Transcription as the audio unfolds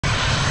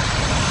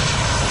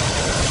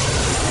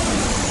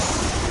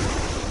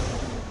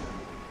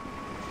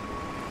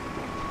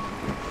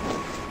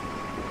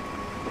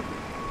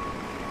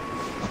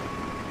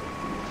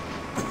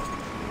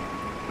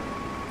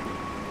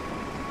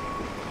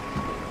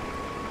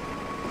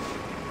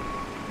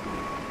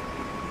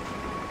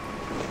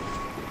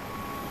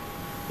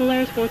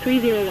Polaris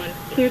 4301,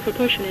 cleared for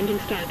push and engine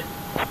start.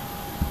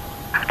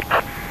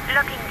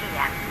 Locking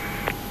gear.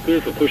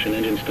 Cleared for push and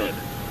engine start.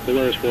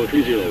 Polaris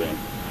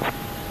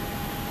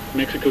 4301.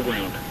 Mexico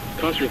ground.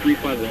 Costa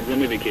 351,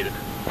 runway vacated.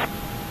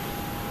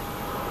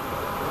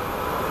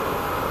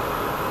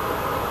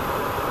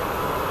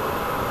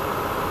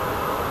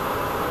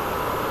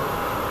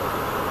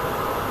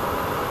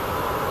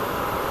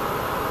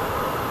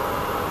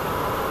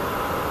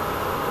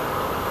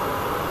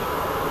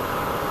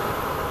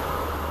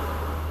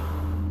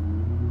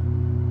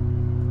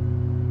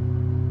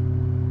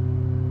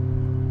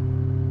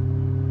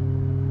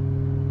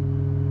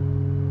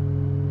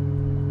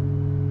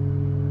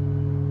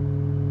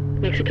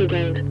 Mexico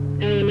ground.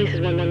 LMS is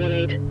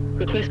 1118.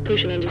 Request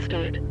push and engine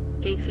start.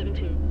 Gate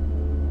 72.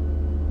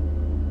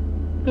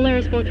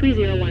 Polaris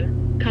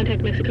 4301.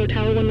 Contact Mexico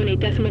Tower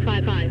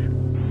 118.55.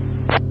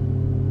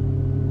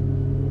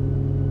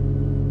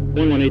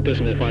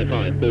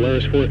 118.55.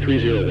 Polaris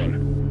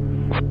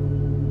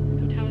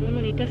 4301. Tower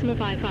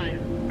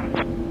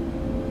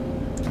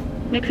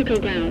 118.55. Mexico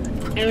ground.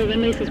 Aero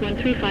runway is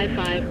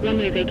 1355.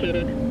 Runway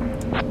vacated.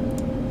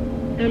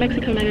 Aero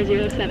Mexico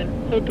 907.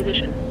 Hold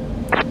position.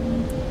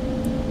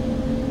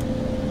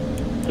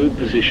 Hold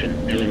position,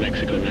 Aero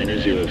Mexico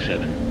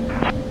 907.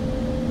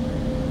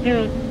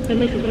 Aero,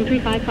 runway is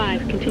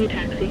 1355, continue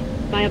taxi.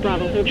 Via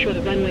Bravo, hold short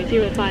of runway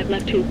 05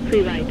 left 2,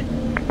 free right.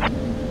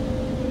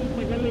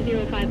 Point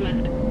runway 05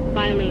 left,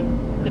 via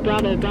lean. The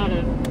Bravo,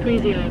 Bravo,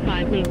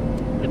 305 lean.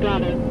 The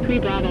Bravo, 3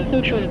 Bravo,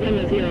 hold short of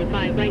runway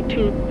 05 right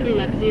 2, 3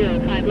 left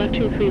 05 left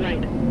 2, free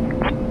right.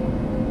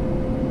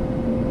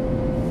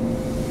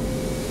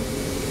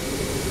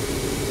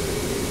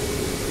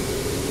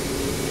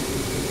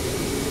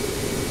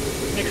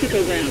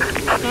 Mexico ground.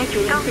 Costa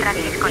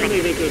 160, runway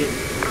vacated.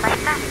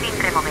 Bypass in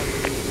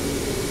removed.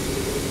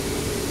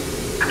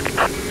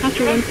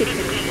 Costa 160,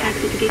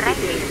 taxi to gate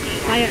 58.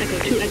 Via Echo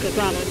 2 Echo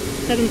Bravo,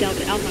 7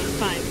 Delta Alpha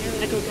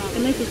 5, Echo Bravo.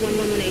 And this is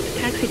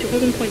 1118, taxi to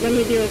holding point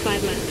runway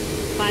 05 left.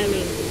 Via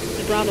lean.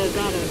 The Bravo,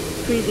 Bravo,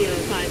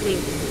 305 lean.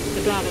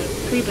 The Bravo,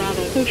 3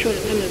 Bravo, hold short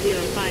of runway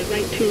 05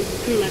 right 2,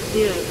 3 left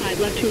 05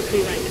 left 2,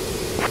 3 right.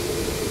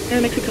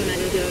 Aero Mexico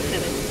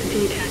 907,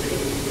 continue taxi.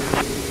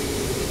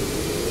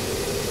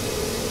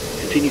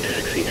 Continue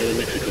taxi, Aero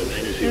Mexico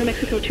 907. Aero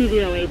Mexico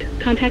 208.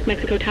 Contact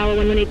Mexico Tower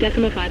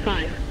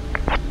 118.55.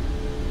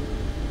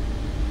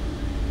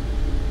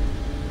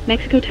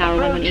 Mexico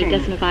Tower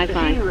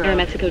 118.55. Aero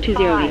Mexico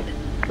 208.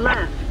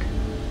 Left.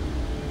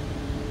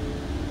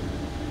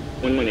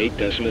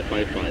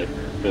 118.55.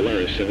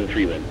 Polaris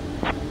 731.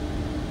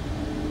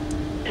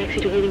 Taxi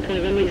to holding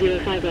point runway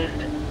 05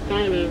 left.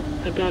 Via lean.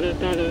 Bravo,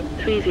 Bravo,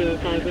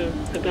 305 room.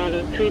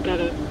 Bravo, 3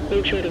 Bravo.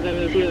 Hold short of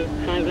runway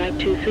 05 right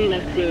 2, 3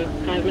 left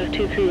 05 left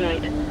 2, 3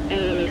 right.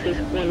 LMS is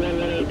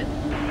 1118.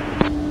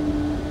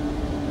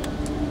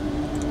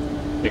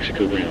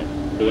 Mexico ground.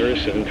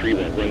 Polaris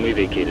 731, runway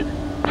vacated.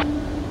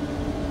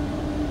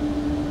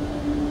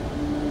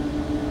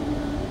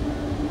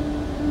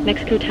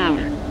 Mexico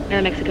Tower.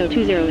 Aero Mexico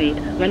 208.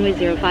 Runway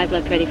 05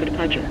 left ready for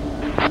departure.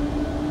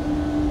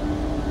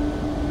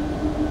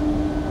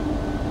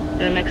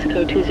 Aero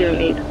Mexico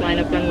 208. Line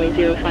up runway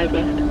 05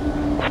 left.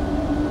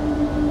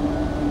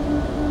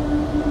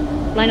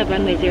 Line up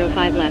runway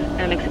 05 left.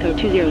 Aero Mexico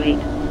 208.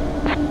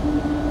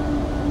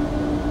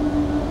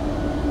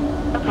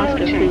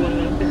 Oscar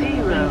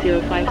 311.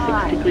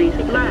 056 degrees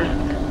at 7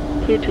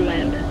 knots. Clear to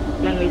land.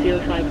 Runway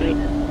 05 right.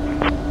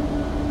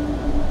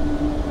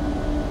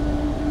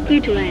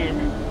 Clear to land.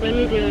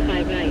 Runway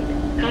 05 right.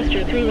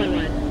 Oscar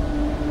 311.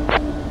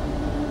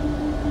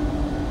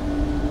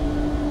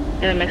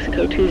 Aero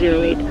Mexico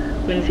 208.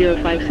 Wind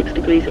 056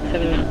 degrees at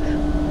 7 knots.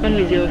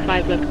 Runway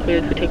 05 left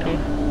cleared for takeoff.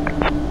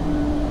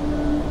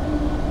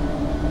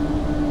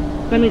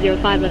 Runway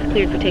 05 left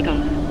cleared for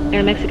takeoff.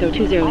 Aero Mexico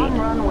 208. On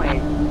runway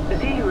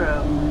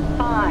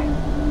 05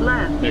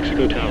 left.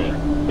 Mexico Tower.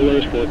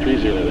 Polaris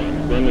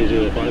 4301. Runway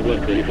 05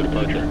 left ready for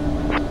departure.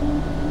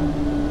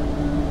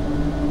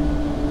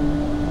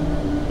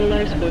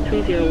 Polaris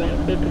 4301.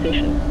 Hold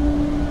position.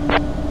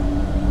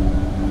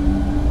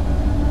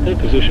 Hold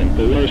position.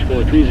 Polaris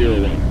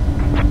 4301.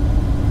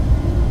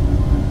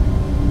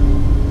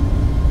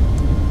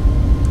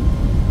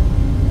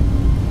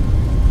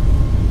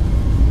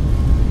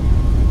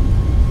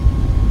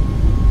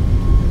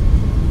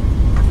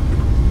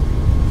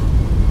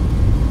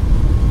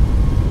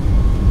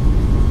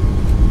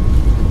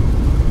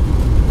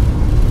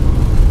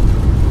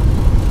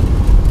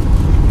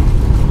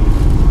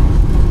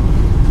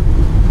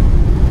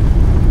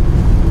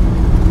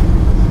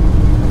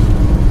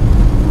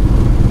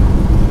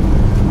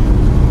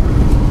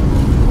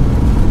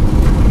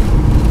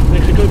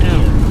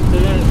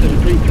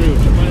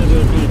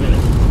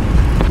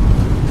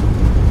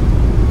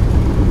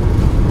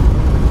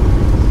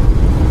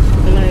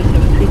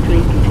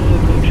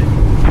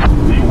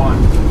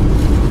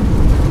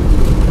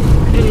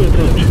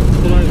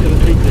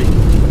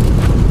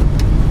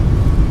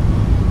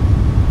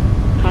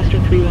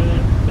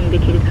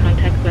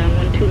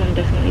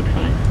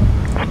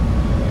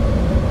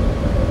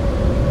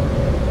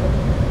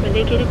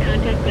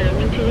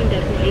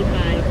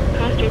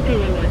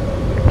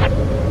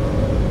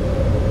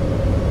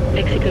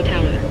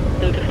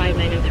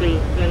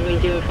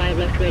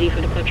 aircraft ready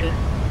for departure.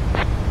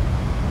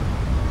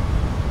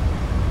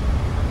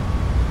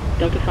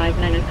 Delta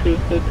 5903,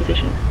 hold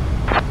position.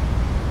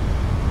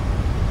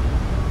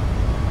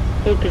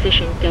 Hold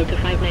position, Delta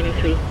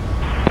 5903.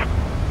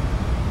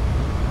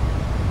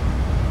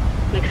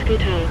 Mexico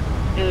Tower,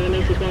 Air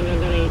Mesa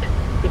 1118.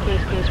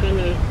 Request cross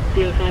runway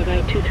 05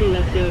 right, 23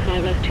 left,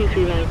 05 left,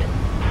 23 right.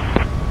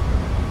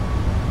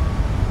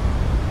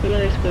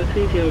 Polaris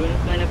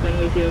 4301, line up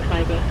runway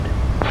 05 left.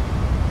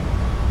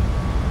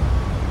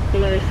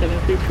 Polaris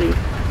 733,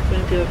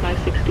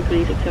 1056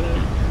 degrees at 7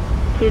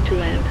 knots. Clear to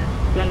land,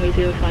 runway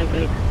 05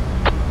 right.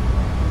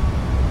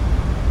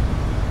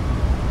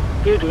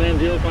 Clear to land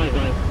 05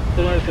 right,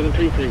 Polaris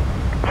 733.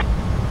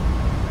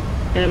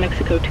 Air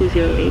Mexico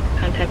 208,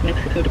 contact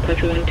Mexico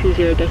departure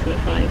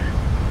 120.5.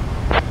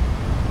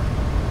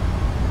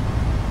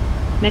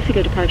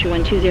 Mexico departure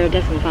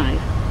 120.5,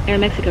 Air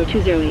Mexico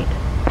 208.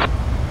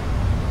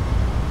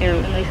 Air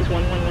Oasis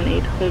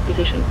 1118, hold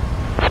position.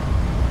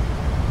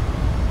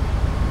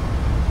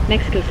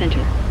 Mexico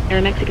Center,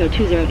 Air Mexico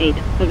 208,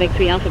 Orbx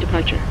 3 Alpha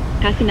departure,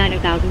 passing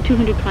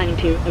 9,200 climbing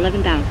to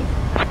 11,000.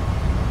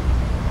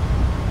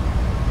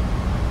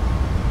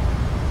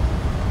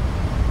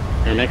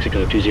 Air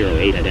Mexico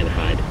 208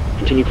 identified.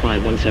 Continue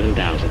climb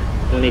 17,000.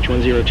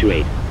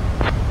 ONH1028.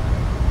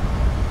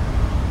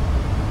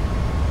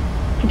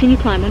 Continue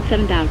climb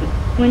 17,000.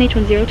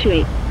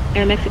 ONH1028.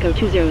 Air Mexico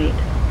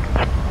 208.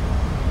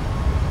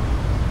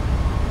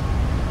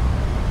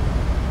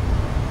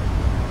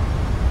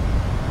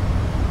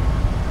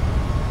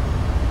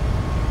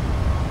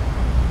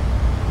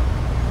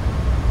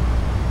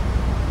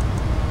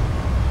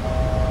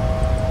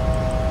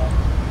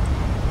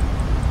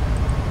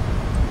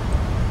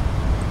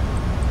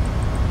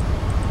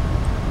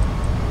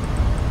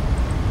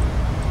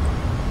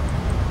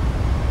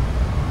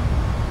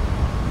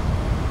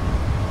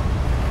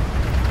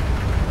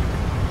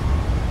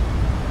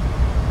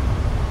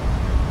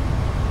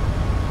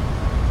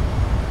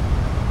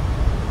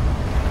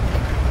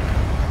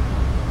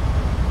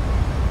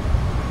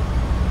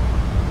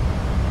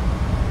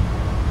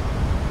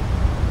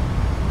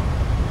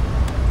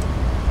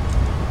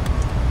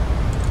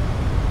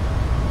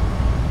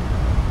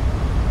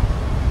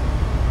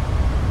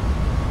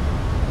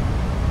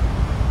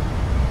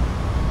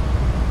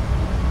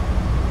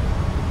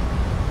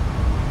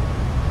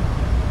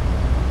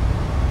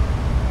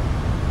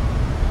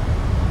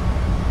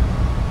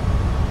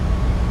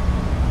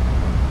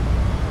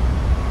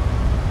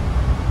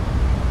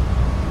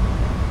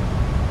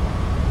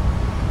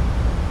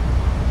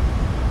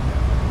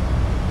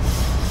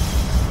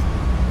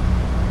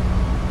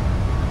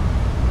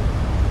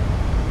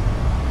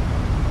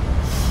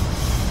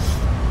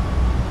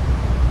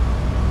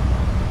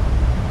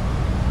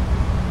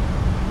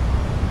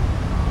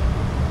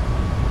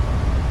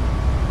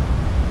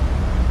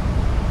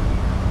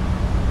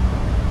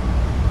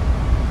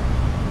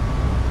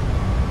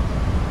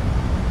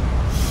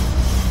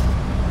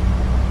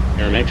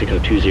 Mexico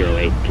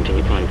 208,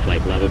 continue climb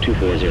flight level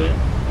 240.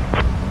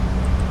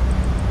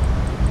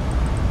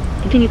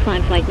 Continue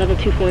climb flight level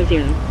 240,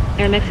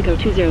 Air Mexico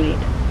 208.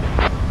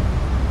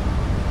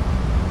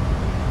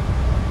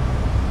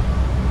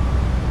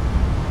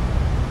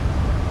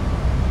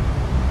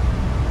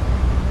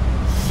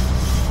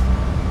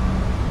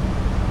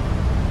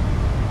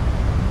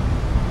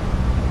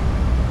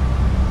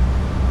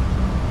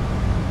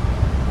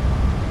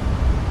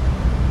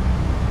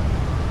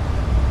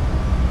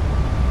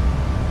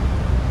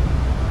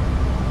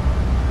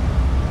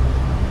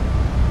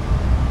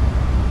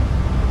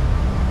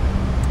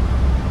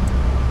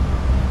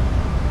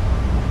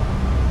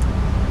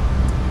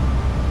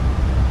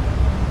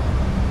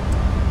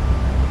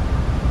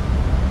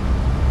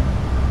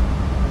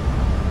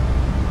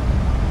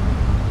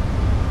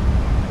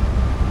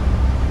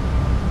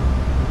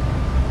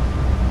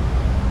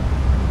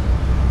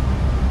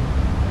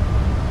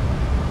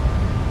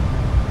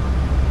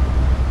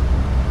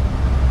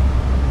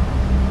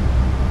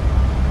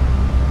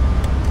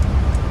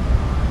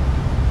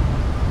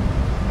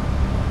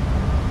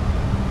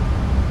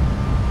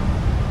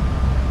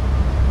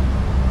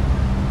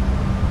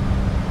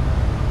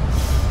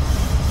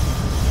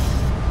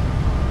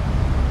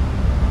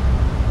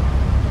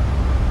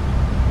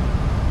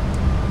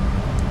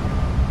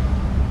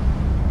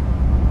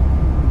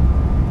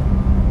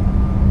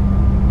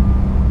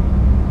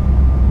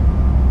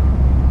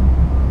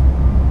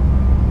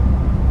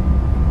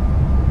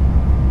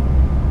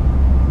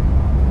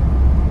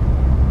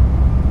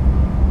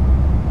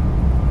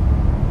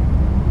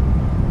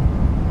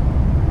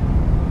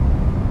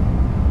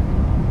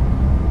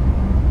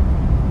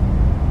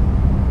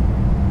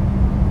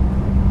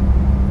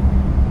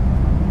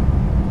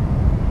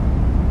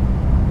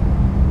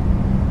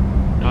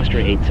 Oscar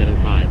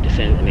 875,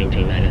 descend and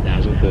maintain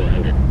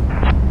 9,400.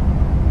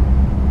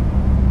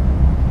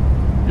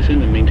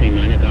 Descend and maintain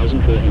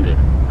 9,400.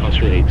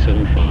 Oscar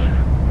 875.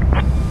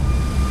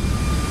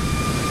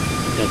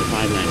 Delta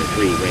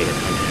 593, radar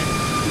contact.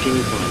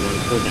 Continue climb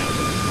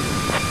 14,000.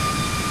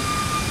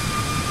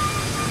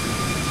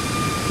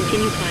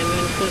 Continue climb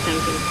run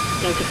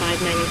 4000, Delta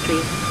 593.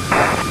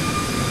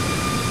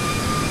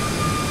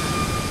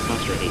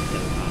 Foster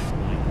 875.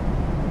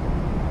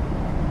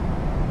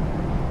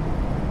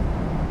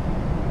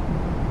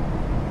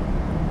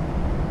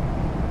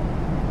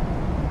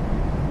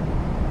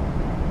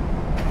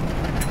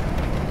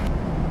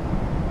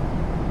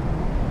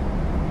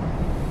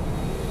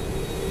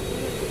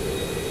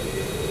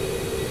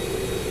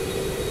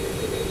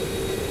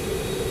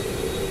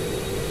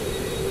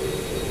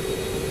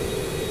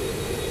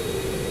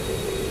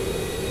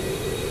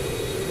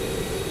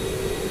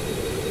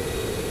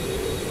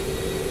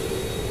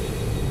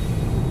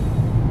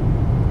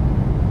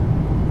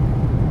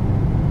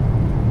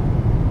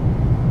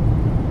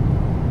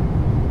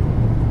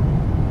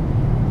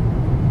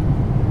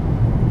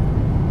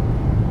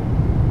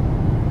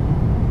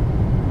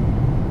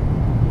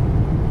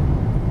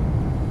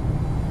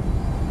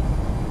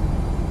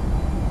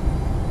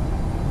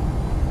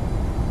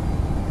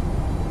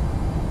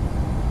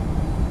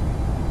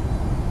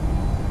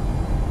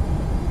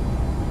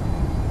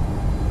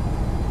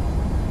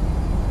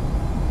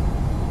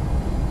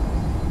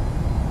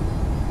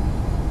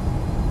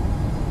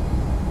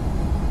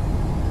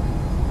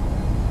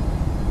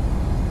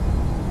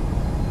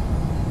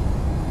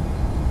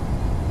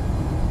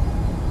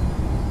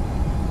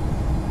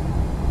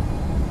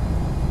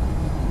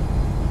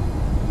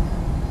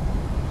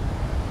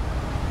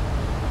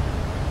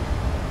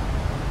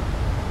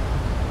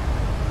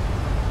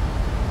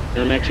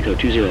 Air Mexico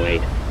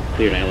 208,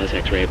 cleared ILS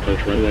X-ray approach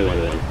runway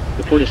 11.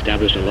 Report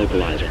established on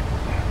localizer.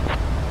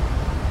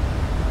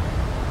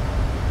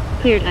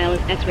 Cleared ILS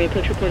X-ray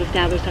approach report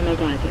established on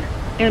localizer.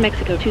 Air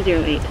Mexico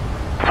 208.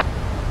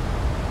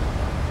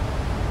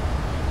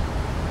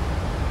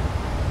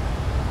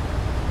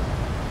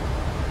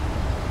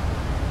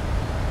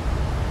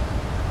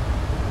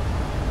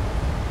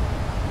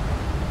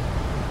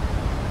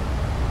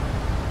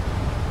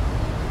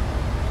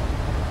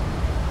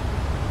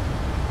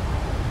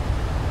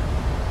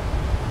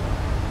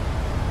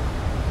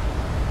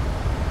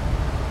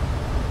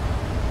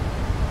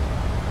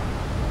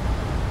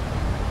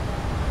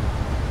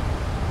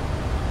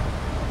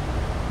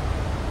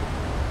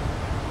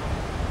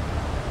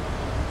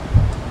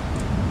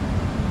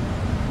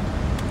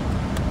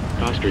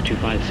 Foster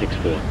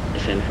 2564,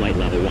 descend flight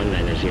level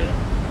 190.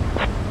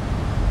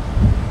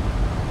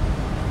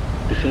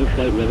 Descend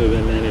flight level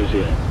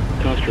 190,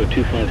 Costro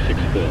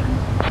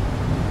 2564.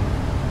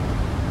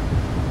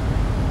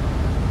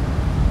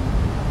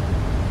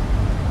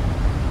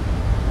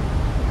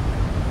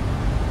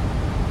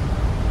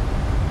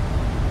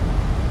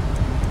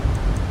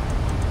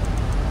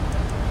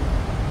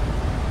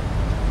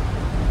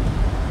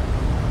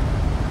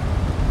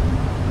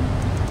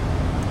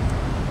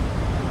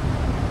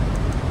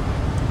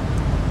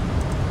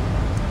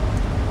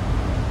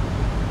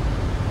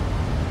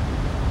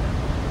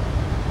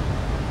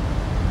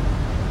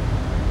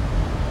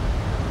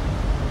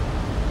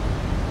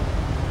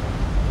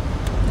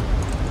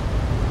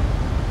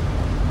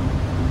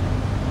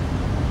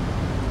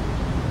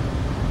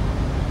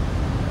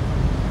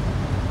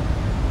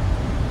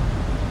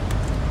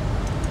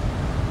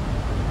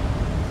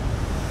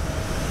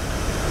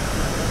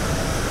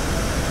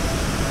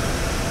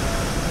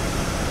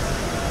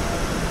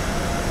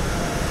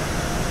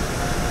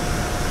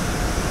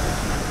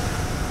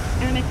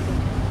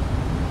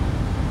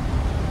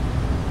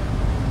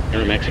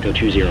 Air Mexico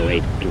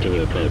 208,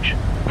 continue approach.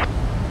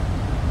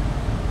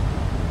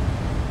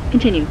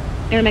 Continue.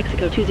 Air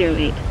Mexico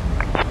 208.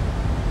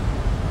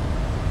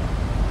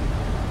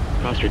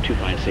 Foster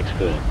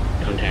 2564,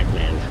 contact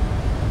lands.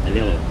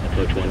 Manila,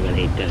 approach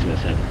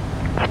 118.7.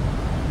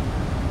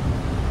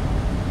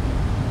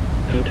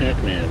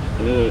 Contact lands.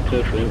 Manila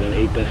approach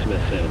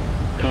 118.7.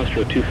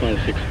 Costro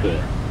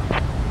 2564.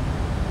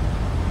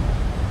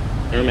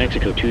 Air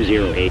Mexico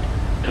 208,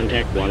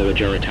 contact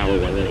Guadalajara Tower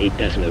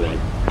 118.1.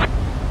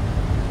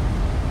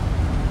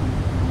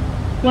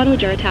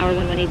 Guadalajara Tower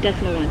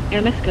 118.1.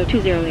 Air Mexico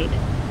 208.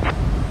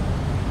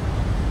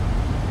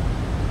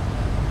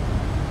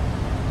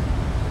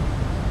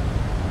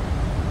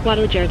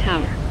 Guadalajara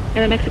Tower.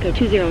 Air Mexico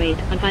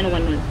 208 on final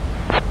 11.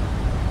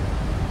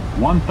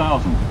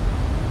 1000.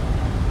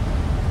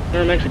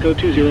 Air Mexico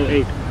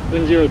 208,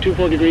 wind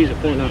 024 degrees at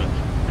 4 knots.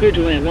 Cleared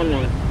to land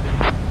 11.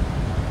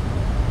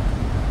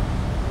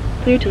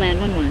 Cleared to land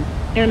 11.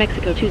 Air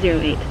Mexico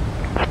 208.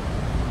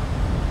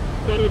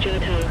 Guadalajara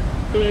Tower,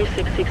 Runway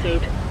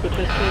 668.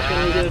 Request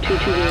clearance runway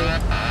 0220.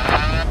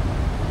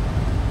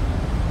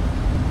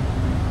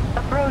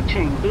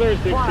 Approaching. Polaris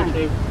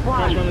 668.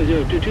 Cross runway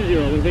 0220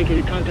 when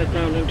vacated contact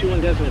ground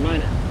 121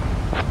 minus.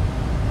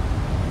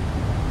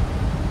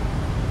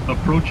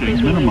 Approaching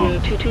Cross runway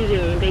minimum.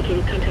 0220 when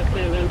vacated contact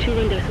ground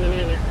 121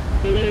 minus.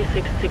 Polaris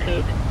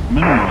 668.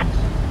 Minimums.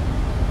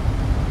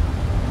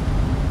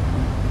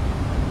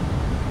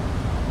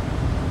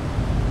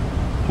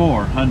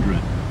 $400.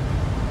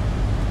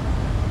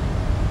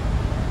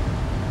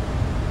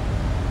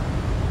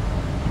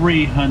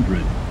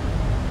 300.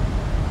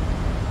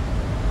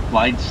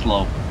 Glide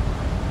slope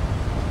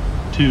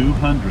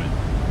 200.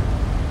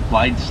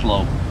 Glide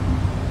slope.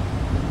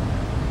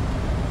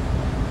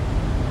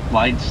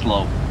 Glide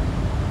slope.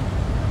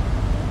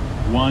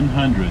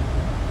 100,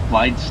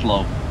 Glide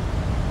slope.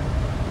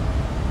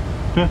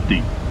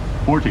 50,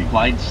 40,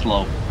 Glide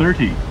slope.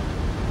 30,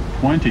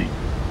 20,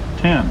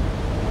 10.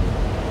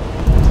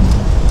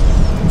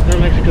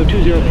 Aeromexico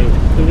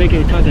 208, the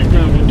vacated contact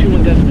ground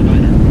 121 decimal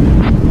minor.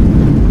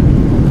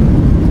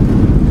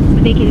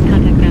 Vacated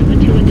contact ground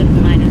 121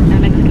 decimal minor.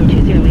 Aeromexico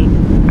 208.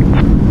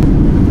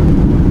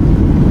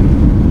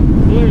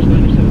 Polaris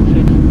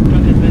 976,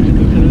 contact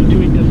Mexico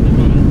 7128 decimal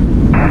 5.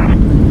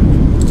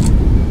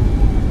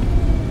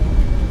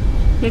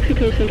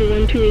 Mexico Center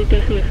 128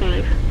 decimal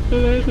 5.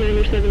 Polaris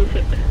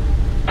 976.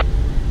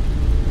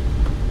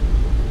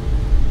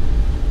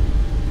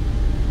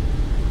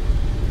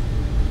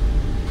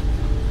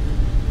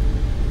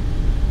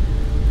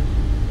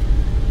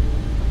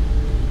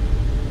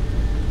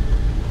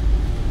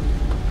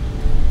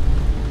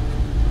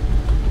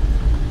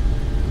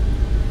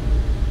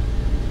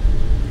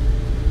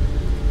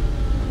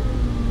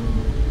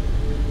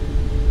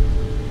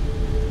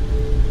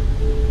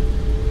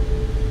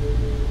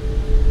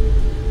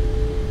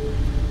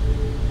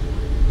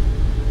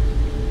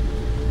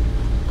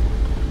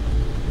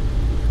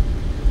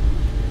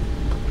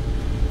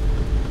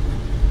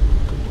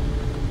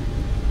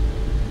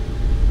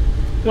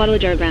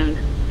 Guadalajara ground.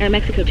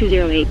 Aeromexico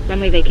 208,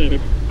 runway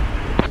vacated.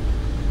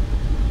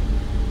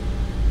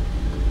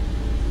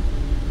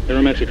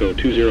 Aeromexico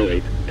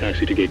 208,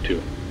 taxi to gate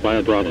 2,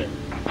 via Bravo.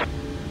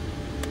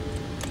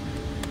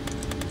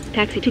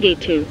 Taxi to gate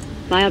 2,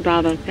 via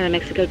Bravo,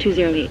 Aeromexico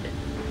 208.